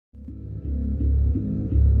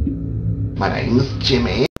My name's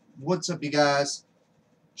Jimmy. What's up, you guys?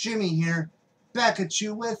 Jimmy here, back at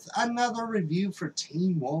you with another review for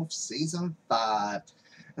Teen Wolf Season 5.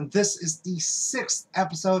 And this is the 6th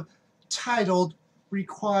episode, titled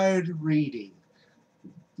Required Reading.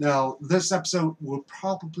 Now, this episode will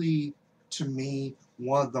probably, to me,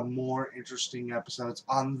 one of the more interesting episodes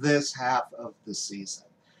on this half of the season,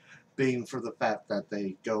 being for the fact that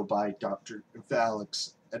they go by Dr.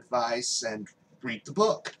 Valak's advice and read the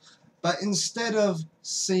book. But instead of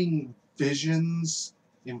seeing visions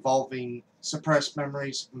involving suppressed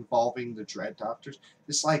memories involving the Dread Doctors,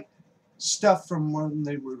 it's like stuff from when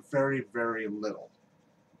they were very, very little.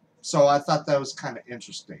 So I thought that was kind of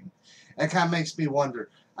interesting. It kind of makes me wonder,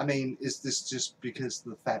 I mean, is this just because of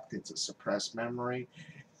the fact it's a suppressed memory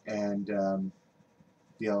and,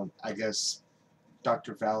 I guess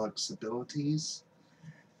Dr. Valak's abilities?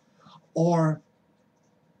 Or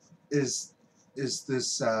is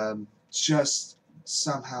this just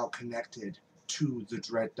somehow connected to the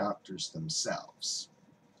Dread Doctors themselves?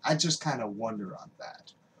 I just kind of wonder on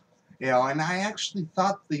that. And I actually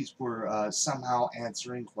thought these were somehow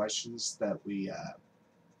answering questions that we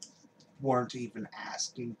weren't even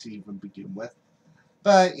asking to even begin with.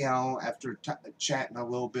 But, after chatting a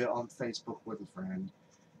little bit on Facebook with a friend,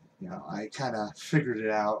 I kind of figured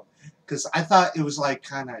it out. Because I thought it was like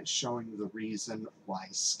kind of showing the reason why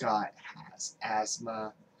Scott has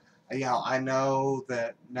asthma. I know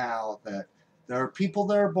that now that there are people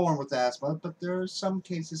that are born with asthma, but there are some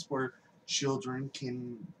cases where children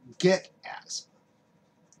can get asthma.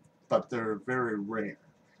 But they're very rare.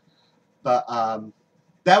 But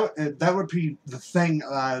that would be the thing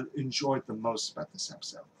I enjoyed the most about this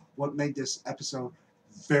episode. What made this episode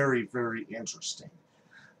very, very interesting.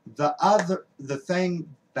 The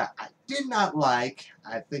thing that I did not like,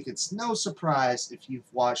 I think it's no surprise if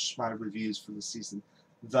you've watched my reviews for the season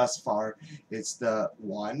thus far,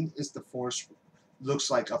 looks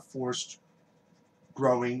like a forced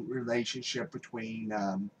growing relationship between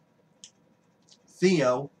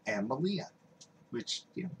Theo and Malia, which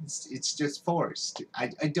it's just forced.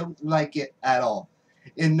 I don't like it at all.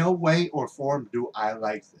 In no way or form do I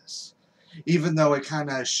like this. Even though it kind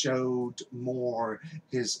of showed more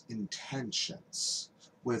his intentions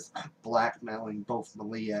with blackmailing both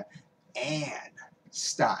Malia and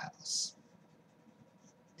Stiles.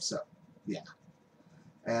 So, yeah.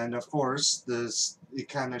 And of course, it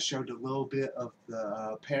kind of showed a little bit of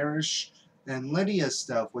the Parrish and Lydia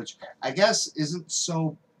stuff, which I guess isn't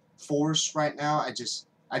so forced right now.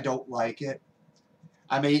 I don't like it.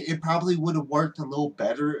 I mean, it probably would have worked a little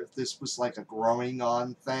better if this was like a growing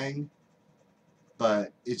on thing.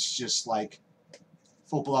 But it's just like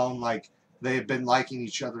full-blown, like they've been liking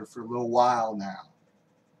each other for a little while now.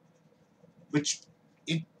 Which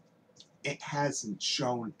it hasn't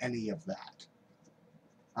shown any of that.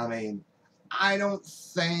 I mean, I'm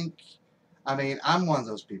one of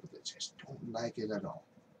those people that just don't like it at all.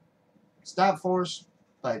 It's not forced,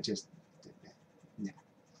 but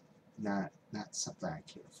not something I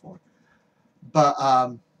care for. But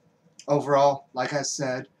overall, like I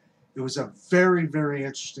said, it was a very, very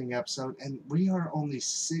interesting episode, and we are only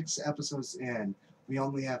 6 episodes in. We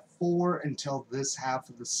only have 4 until this half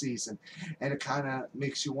of the season, and it kind of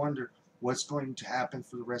makes you wonder what's going to happen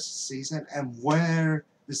for the rest of the season, and where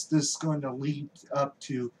is this going to lead up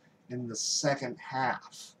to in the second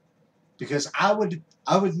half. Because I would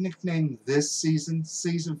nickname this season,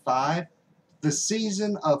 Season 5, the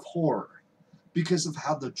season of horror, because of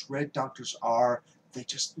how the Dread Doctors are. They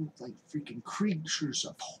just look like freaking creatures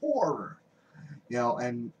of horror.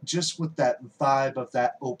 And just with that vibe of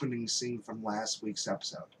that opening scene from last week's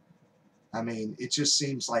episode. I mean, it just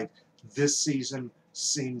seems like this season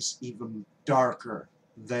seems even darker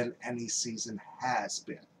than any season has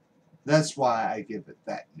been. That's why I give it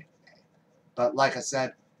that nickname. But like I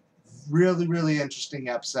said, really, really interesting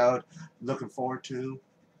episode. Looking forward to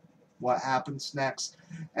what happens next.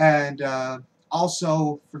 And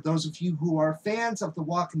also, for those of you who are fans of The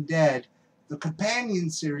Walking Dead, the companion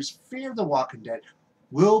series Fear the Walking Dead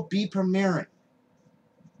will be premiering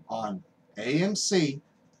on AMC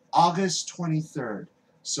August 23rd.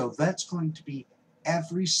 So that's going to be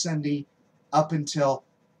every Sunday up until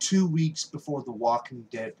 2 weeks before The Walking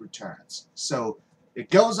Dead returns. So it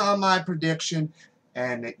goes on my prediction,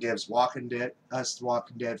 and it gives us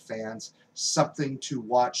Walking Dead fans something to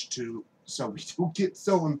watch so we don't get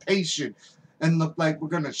so impatient and look like we're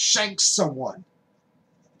going to shank someone.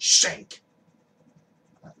 Shank.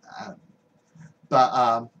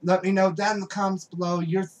 But let me know down in the comments below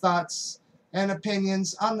your thoughts and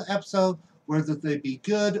opinions on the episode, whether they be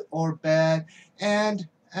good or bad. And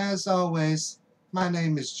as always, My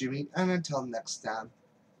name is Jimmy, and until next time,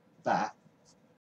 bye.